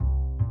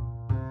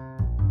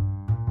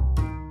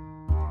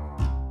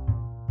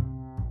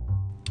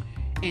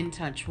In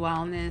Touch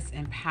Wellness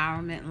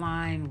Empowerment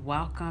Line.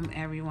 Welcome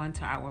everyone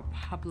to our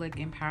public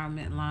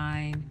empowerment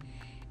line.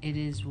 It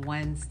is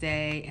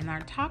Wednesday, and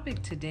our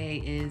topic today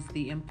is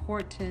the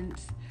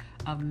importance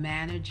of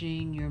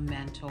managing your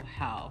mental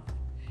health.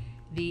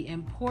 The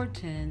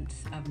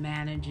importance of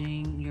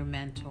managing your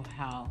mental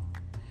health.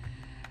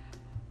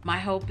 My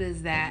hope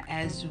is that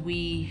as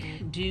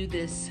we do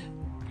this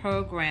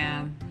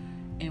program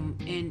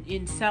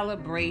in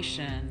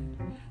celebration,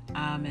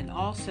 and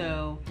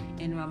also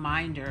in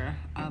reminder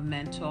of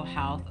Mental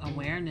Health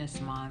Awareness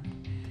Month,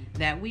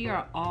 that we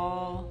are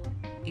all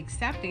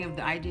accepting of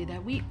the idea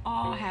that we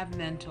all have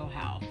mental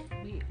health.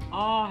 We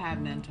all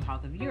have mental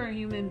health. If you're a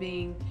human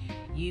being,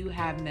 you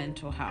have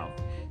mental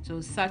health. So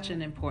it's such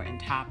an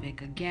important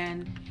topic.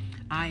 Again,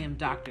 I am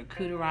Dr.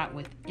 Kudarat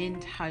with In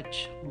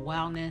Touch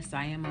Wellness.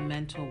 I am a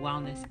mental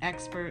wellness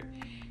expert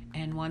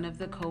and one of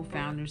the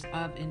co-founders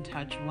of In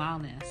Touch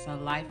Wellness, a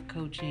life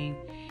coaching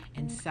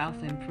and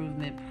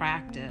self-improvement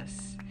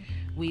practice.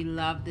 We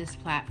love this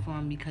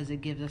platform because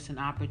it gives us an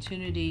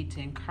opportunity to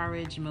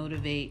encourage,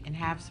 motivate, and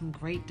have some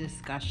great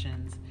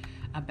discussions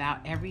about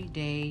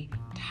everyday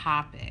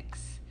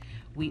topics.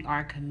 We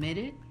are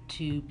committed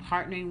to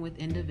partnering with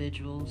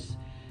individuals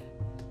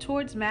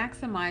towards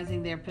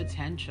maximizing their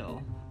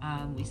potential.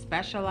 We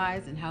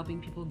specialize in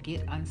helping people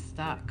get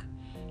unstuck,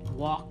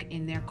 walk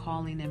in their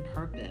calling and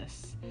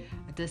purpose.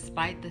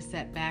 Despite the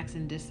setbacks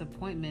and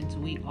disappointments,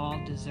 we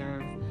all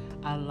deserve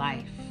a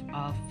life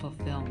of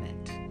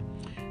fulfillment.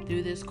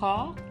 Through this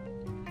call,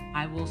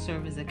 I will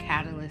serve as a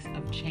catalyst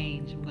of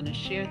change. I'm going to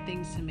share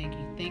things to make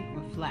you think,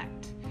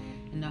 reflect,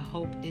 and the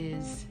hope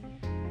is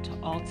to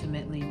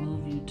ultimately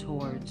move you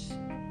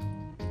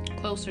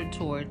closer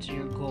towards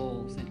your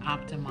goals and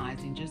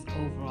optimizing just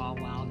overall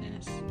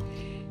wellness.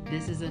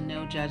 This is a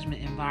no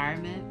judgment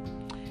environment,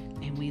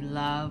 and we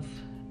love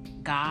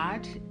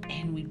God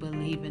and we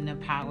believe in the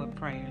power of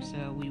prayer.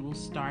 So we will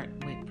start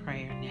with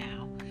prayer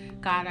now.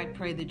 God, I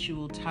pray that you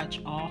will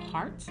touch all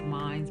hearts,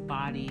 minds,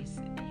 bodies,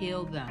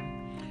 heal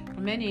them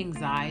from any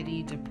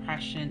anxiety,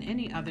 depression,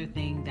 any other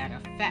thing that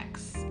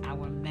affects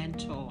our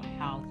mental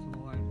health,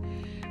 Lord.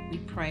 We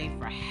pray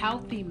for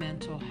healthy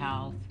mental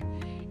health,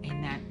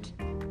 and that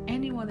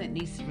anyone that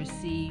needs to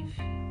receive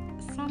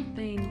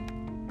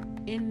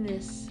something in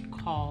this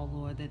call,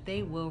 Lord, that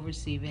they will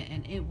receive it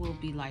and it will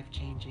be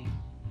life-changing.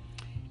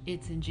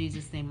 It's in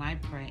Jesus' name I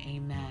pray,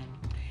 amen.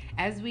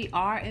 As we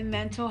are in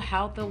Mental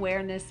Health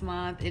Awareness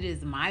Month, it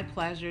is my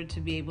pleasure to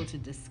be able to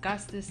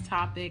discuss this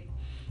topic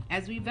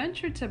as we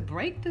venture to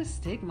break the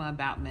stigma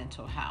about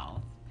mental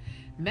health.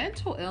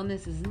 Mental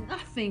illness is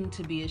nothing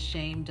to be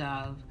ashamed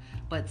of,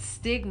 but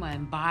stigma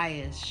and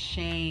bias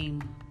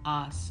shame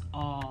us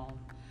all.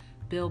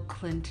 Bill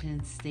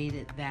Clinton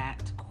stated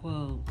that,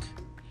 quote.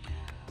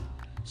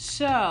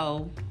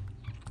 So,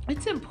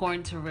 it's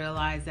important to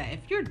realize that if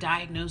you're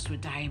diagnosed with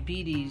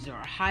diabetes or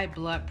high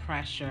blood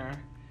pressure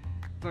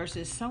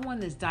versus someone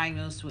that's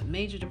diagnosed with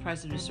major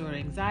depressive disorder,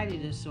 anxiety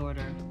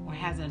disorder, or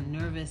has a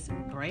nervous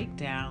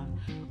breakdown,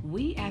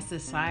 we as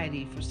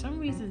society for some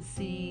reason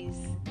sees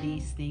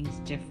these things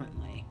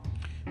differently.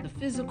 The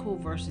physical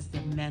versus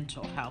the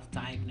mental health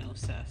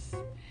diagnosis.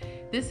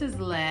 This has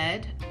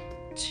led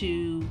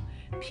to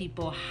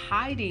people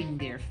hiding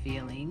their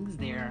feelings,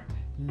 their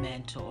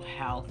mental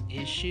health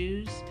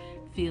issues,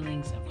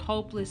 feelings of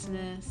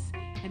hopelessness,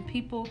 and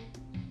people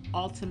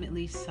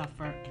ultimately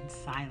suffer in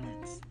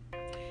silence.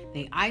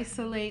 They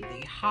isolate,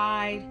 they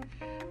hide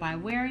by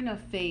wearing a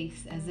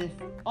face as if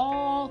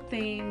all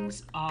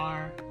things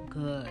are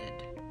good.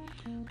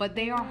 But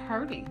they are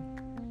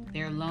hurting.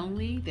 They're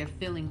lonely, they're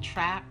feeling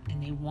trapped,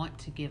 and they want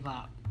to give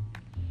up.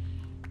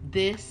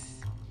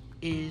 This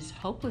is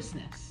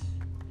hopelessness,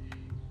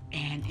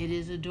 and it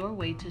is a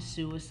doorway to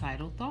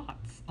suicidal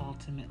thoughts,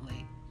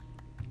 ultimately.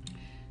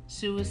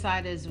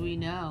 Suicide, as we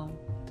know,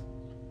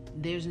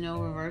 there's no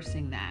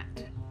reversing that.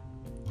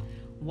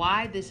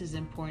 Why this is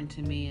important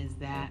to me is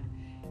that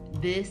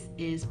this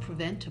is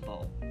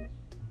preventable.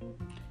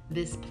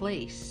 This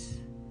place,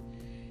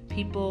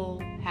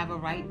 people have a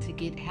right to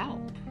get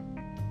help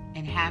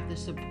and have the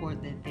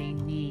support that they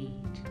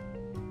need,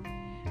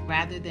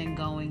 rather than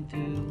going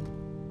through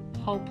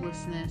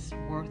hopelessness,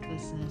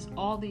 worthlessness,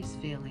 all these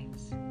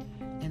feelings,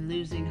 and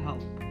losing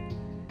hope.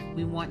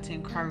 We want to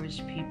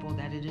encourage people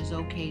that it is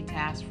okay to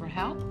ask for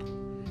help,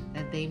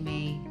 that they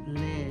may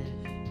live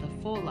the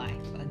full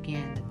life,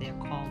 again, that they're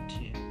called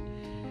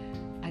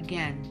to.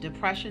 Again,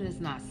 depression is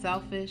not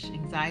selfish,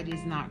 anxiety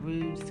is not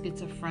rude,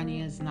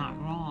 schizophrenia is not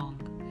wrong.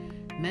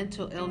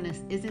 Mental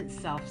illness isn't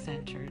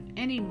self-centered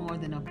any more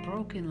than a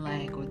broken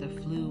leg or the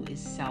flu is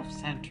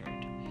self-centered.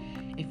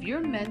 If your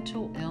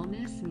mental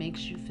illness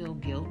makes you feel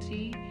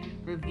guilty,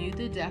 review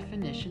the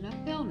definition of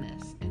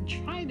illness and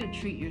try to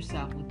treat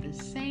yourself with the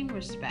same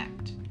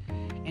respect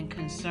and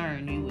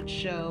concern you would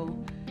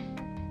show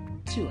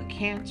to a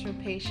cancer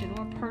patient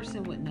or a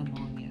person with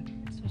pneumonia.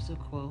 This was a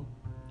quote.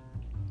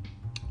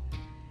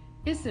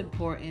 It's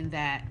important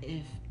that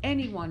if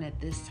anyone at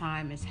this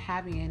time is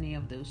having any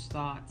of those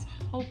thoughts,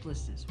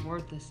 hopelessness,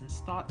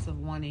 worthlessness, thoughts of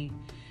wanting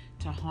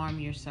to harm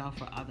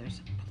yourself or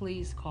others,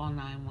 please call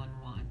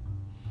 911.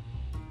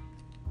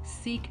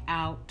 Seek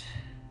out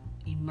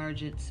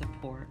emergent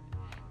support.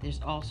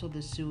 There's also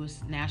the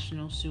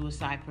National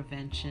Suicide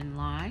Prevention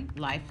Line,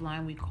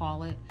 Lifeline we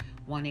call it,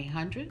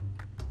 1-800-273-8255.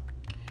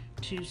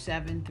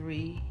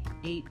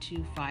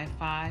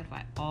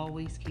 I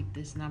always keep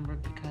this number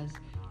because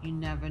you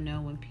never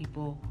know when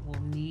people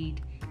will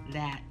need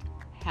that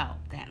help,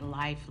 that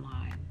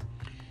lifeline.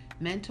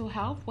 Mental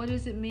health, what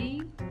does it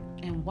mean?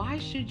 And why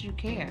should you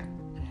care?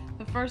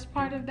 The first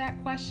part of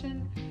that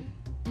question,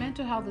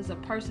 mental health is a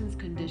person's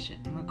condition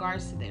in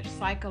regards to their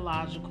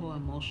psychological,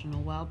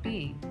 emotional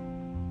well-being.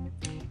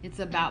 It's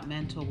about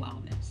mental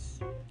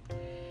wellness.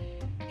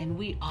 And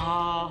we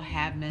all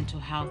have mental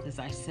health, as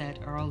I said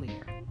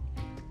earlier.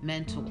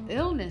 Mental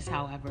illness,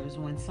 however, is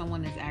when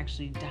someone is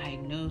actually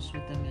diagnosed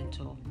with a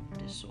mental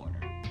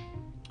disorder.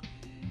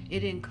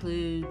 It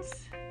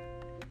includes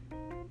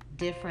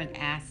different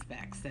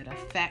aspects that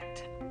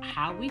affect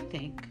how we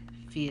think,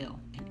 feel,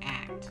 and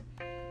act.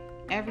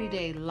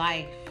 Everyday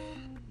life,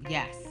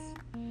 yes.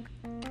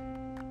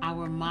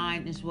 Our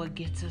mind is what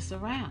gets us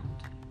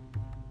around.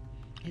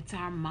 It's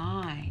our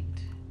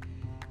mind.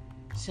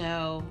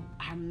 So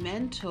our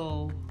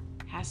mental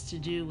has to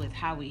do with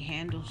how we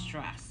handle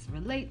stress,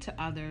 relate to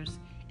others,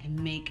 and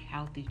make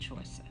healthy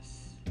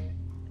choices.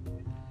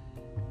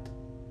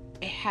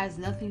 It has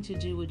nothing to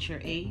do with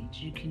your age.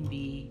 You can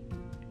be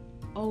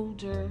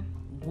older,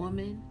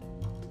 woman,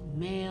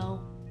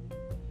 male.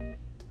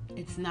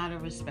 It's not a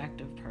respect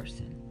of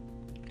person.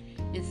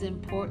 It's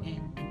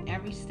important in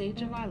every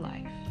stage of our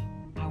life,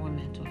 our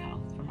mental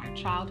health, from our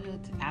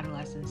childhood to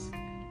adolescence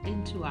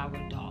into our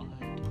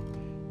adulthood.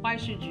 Why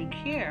should you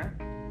care?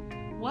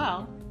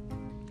 Well,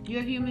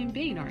 you're a human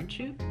being, aren't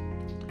you?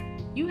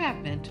 You have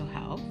mental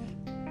health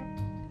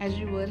as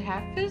you would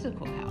have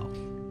physical health.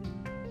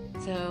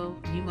 So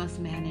you must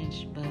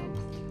manage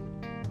both.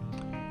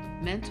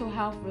 Mental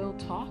health, real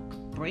talk.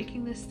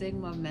 Breaking the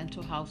stigma of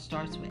mental health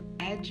starts with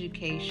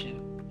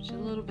education, which is a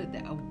little bit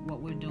of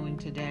what we're doing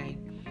today,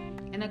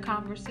 and a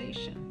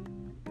conversation.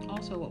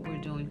 Also what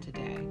we're doing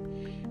today.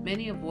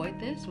 Many avoid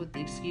this with the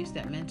excuse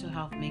that mental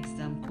health makes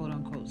them quote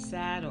unquote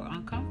sad or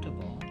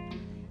uncomfortable.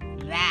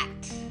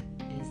 That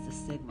is the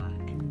stigma,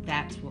 and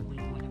that's what we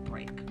want to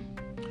break.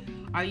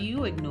 Are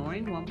you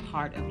ignoring one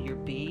part of your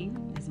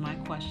being? Is my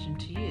question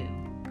to you.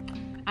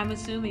 I'm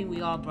assuming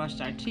we all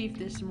brushed our teeth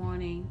this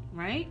morning,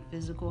 right?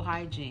 Physical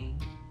hygiene.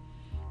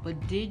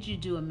 But did you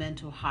do a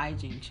mental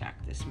hygiene check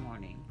this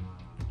morning?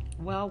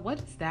 Well, what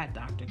is that,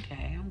 Dr.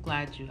 K? I'm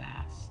glad you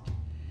asked.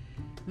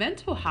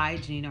 Mental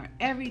hygiene are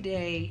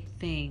everyday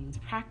things,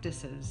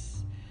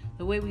 practices,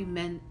 the way we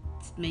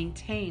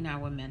maintain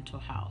our mental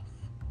health.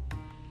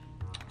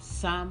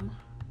 Some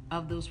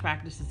of those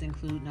practices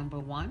include, number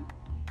one,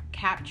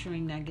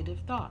 capturing negative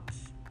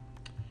thoughts.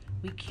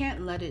 We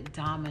can't let it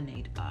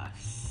dominate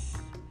us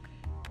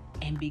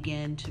and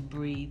begin to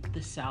breed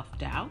the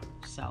self-doubt,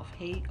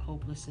 self-hate,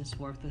 hopelessness,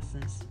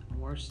 worthlessness,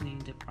 worsening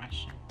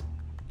depression.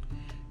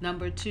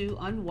 Number two,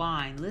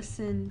 unwind.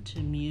 Listen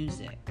to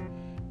music.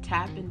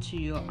 Tap into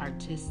your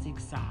artistic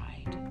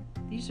side.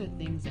 These are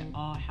things that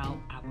all help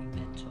our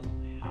mental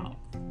health.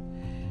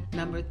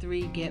 Number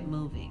three, get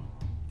moving.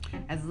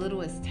 As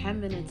little as 10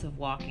 minutes of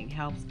walking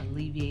helps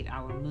alleviate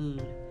our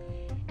mood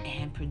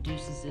and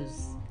produces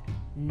those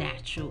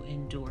natural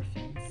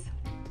endorphins.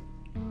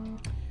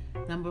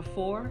 Number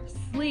four,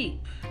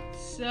 sleep.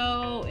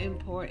 So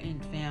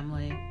important,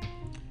 family.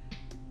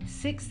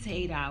 6 to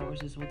 8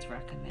 hours is what's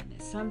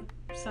recommended. Some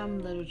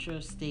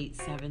literature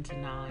states 7 to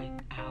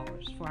 9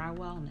 hours for our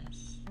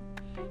wellness.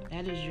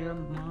 That is your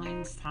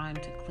mind's time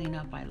to clean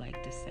up, I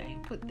like to say.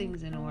 Put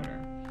things in order.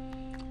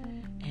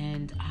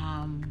 And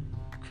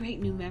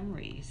create new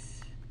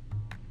memories.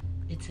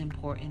 It's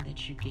important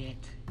that you get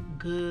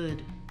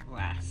good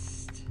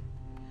rest.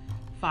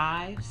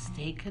 5,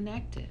 stay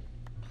connected.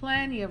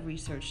 Plenty of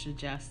research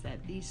suggests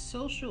that these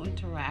social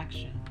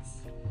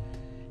interactions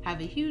have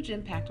a huge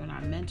impact on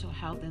our mental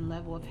health and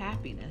level of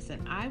happiness.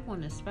 And I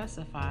want to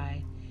specify,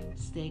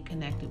 stay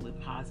connected with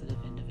positive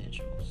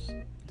individuals.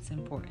 It's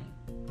important,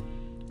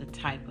 the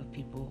type of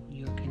people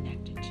you're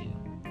connected to.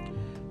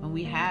 When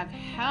we have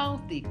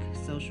healthy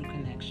social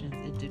connections,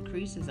 it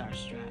decreases our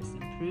stress,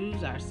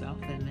 improves our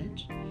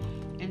self-image,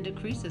 and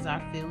decreases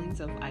our feelings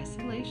of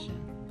isolation,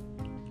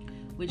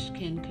 which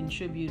can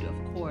contribute, of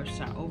course,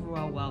 to our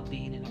overall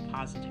well-being in a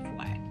positive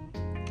way.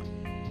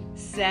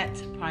 Set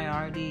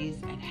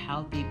priorities and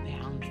healthy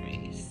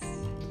boundaries.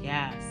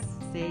 Yes,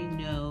 say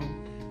no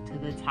to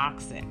the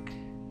toxic,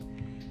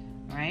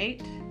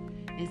 right?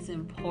 It's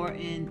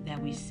important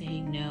that we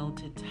say no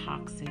to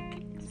toxic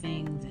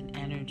things and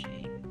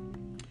energy.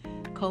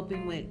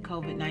 Coping with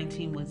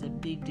COVID-19 was a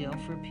big deal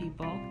for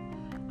people,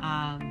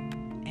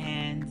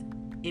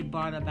 and it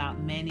brought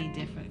about many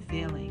different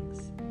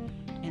feelings.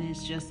 And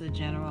it's just a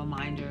general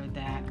reminder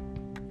that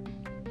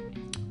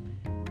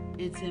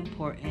it's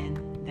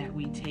important that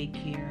we take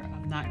care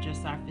of not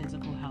just our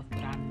physical health,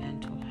 but our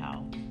mental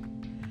health.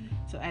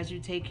 So as you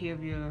take care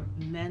of your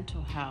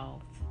mental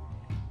health,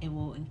 it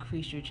will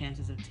increase your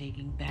chances of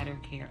taking better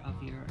care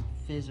of your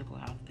physical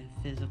health and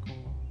physical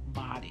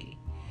body.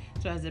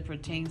 So as it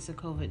pertains to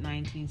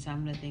COVID-19,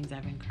 some of the things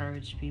I've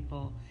encouraged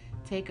people,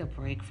 take a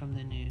break from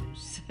the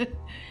news.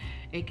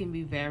 It can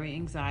be very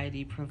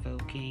anxiety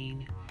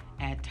provoking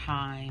at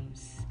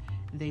times.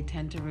 They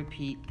tend to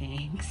repeat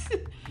things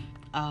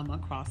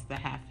across the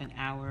half an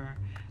hour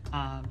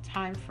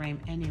time frame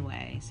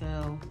anyway,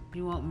 so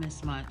you won't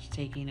miss much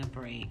taking a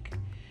break.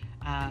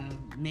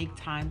 Make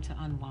time to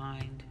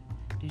unwind,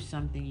 do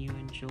something you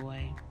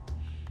enjoy,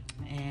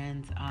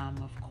 and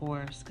of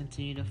course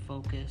continue to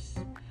focus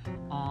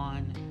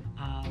on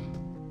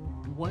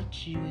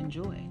what you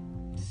enjoy.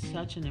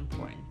 Such an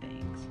important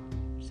thing.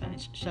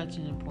 Such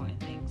an important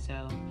thing.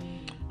 So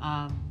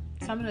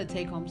some of the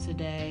take homes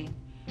today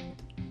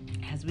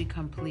as we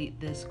complete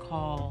this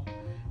call,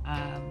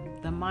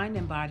 the mind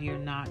and body are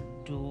not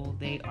dual,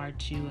 they are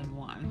two in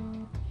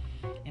one.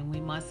 And we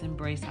must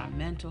embrace our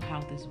mental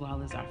health as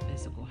well as our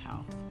physical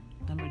health.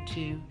 Number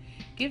 2,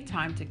 give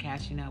time to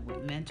catching up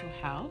with mental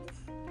health.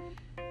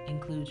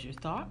 Includes your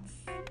thoughts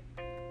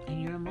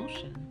and your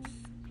emotions.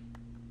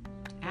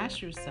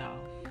 Ask yourself,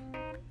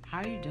 how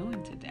are you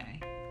doing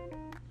today?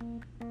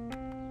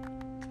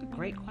 It's a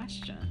great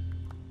question.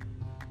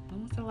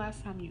 When was the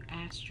last time you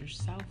asked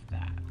yourself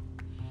that?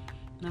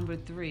 Number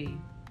 3,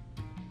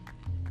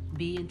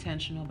 be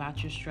intentional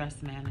about your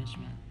stress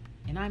management.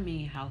 And I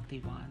mean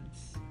healthy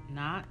ones.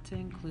 Not to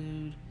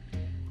include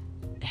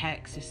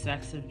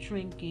excessive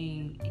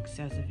drinking,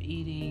 excessive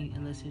eating,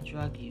 illicit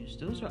drug use.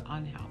 Those are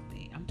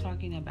unhealthy. I'm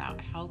talking about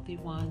healthy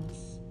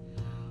ones.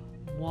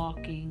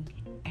 Walking,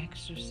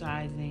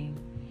 exercising,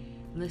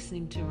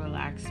 listening to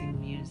relaxing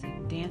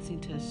music, dancing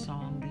to a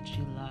song that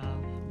you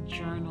love,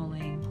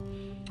 journaling,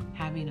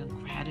 having a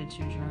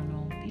gratitude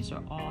journal. These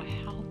are all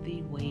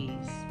healthy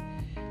ways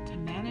to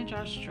manage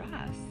our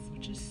stress,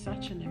 which is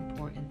such an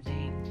important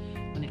thing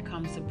when it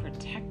comes to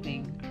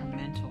protecting our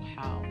mental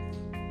health.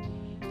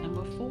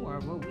 Number 4,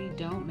 what we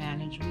don't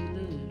manage, we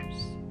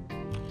lose.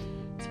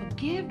 So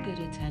give good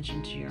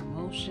attention to your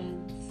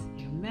emotions,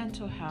 your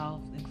mental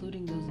health,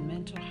 including those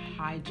mental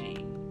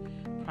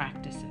hygiene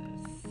practices.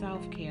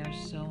 Self-care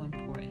is so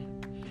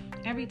important.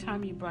 Every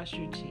time you brush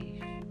your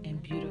teeth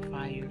and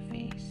beautify your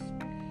face.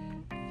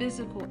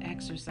 Physical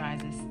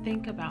exercises,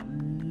 think about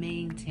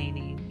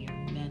maintaining your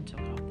mental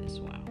health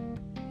as well.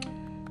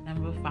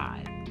 Number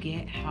 5,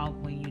 get help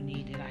when you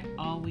need it. I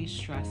always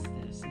stress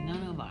this.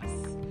 None of us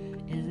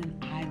is an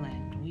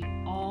island. We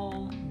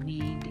all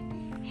need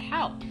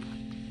help.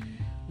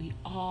 We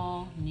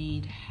all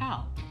need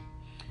help.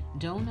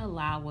 Don't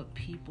allow what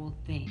people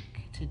think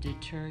to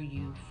deter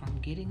you from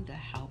getting the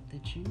help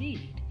that you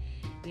need.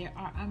 There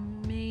are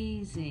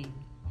amazing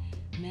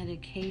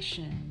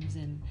medications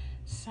and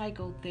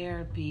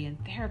psychotherapy and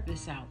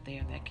therapists out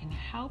there that can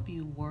help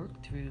you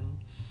work through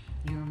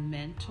your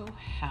mental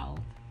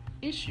health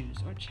issues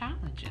or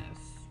challenges.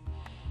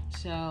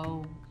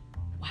 So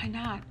why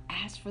not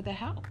ask for the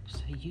help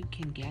so you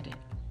can get it?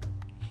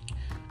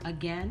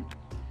 Again,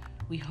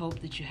 we hope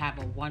that you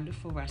have a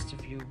wonderful rest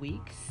of your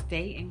week.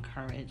 Stay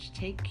encouraged.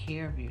 Take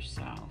care of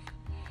yourself.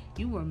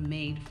 You were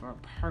made for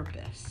a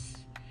purpose.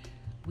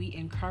 We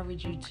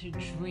encourage you to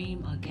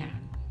dream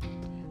again.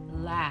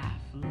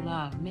 Laugh,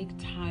 love, make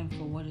time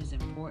for what is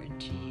important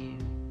to you.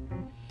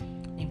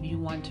 If you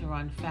want to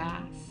run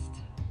fast,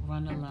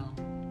 run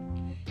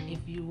alone.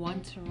 If you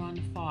want to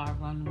run far,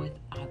 run with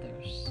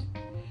others.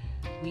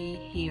 We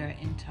here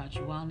in Touch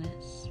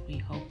Wellness, we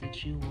hope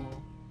that you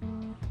will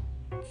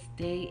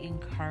stay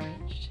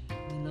encouraged.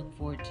 We look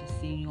forward to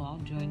seeing you all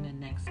during the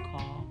next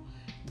call.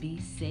 Be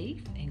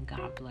safe and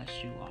God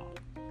bless you all.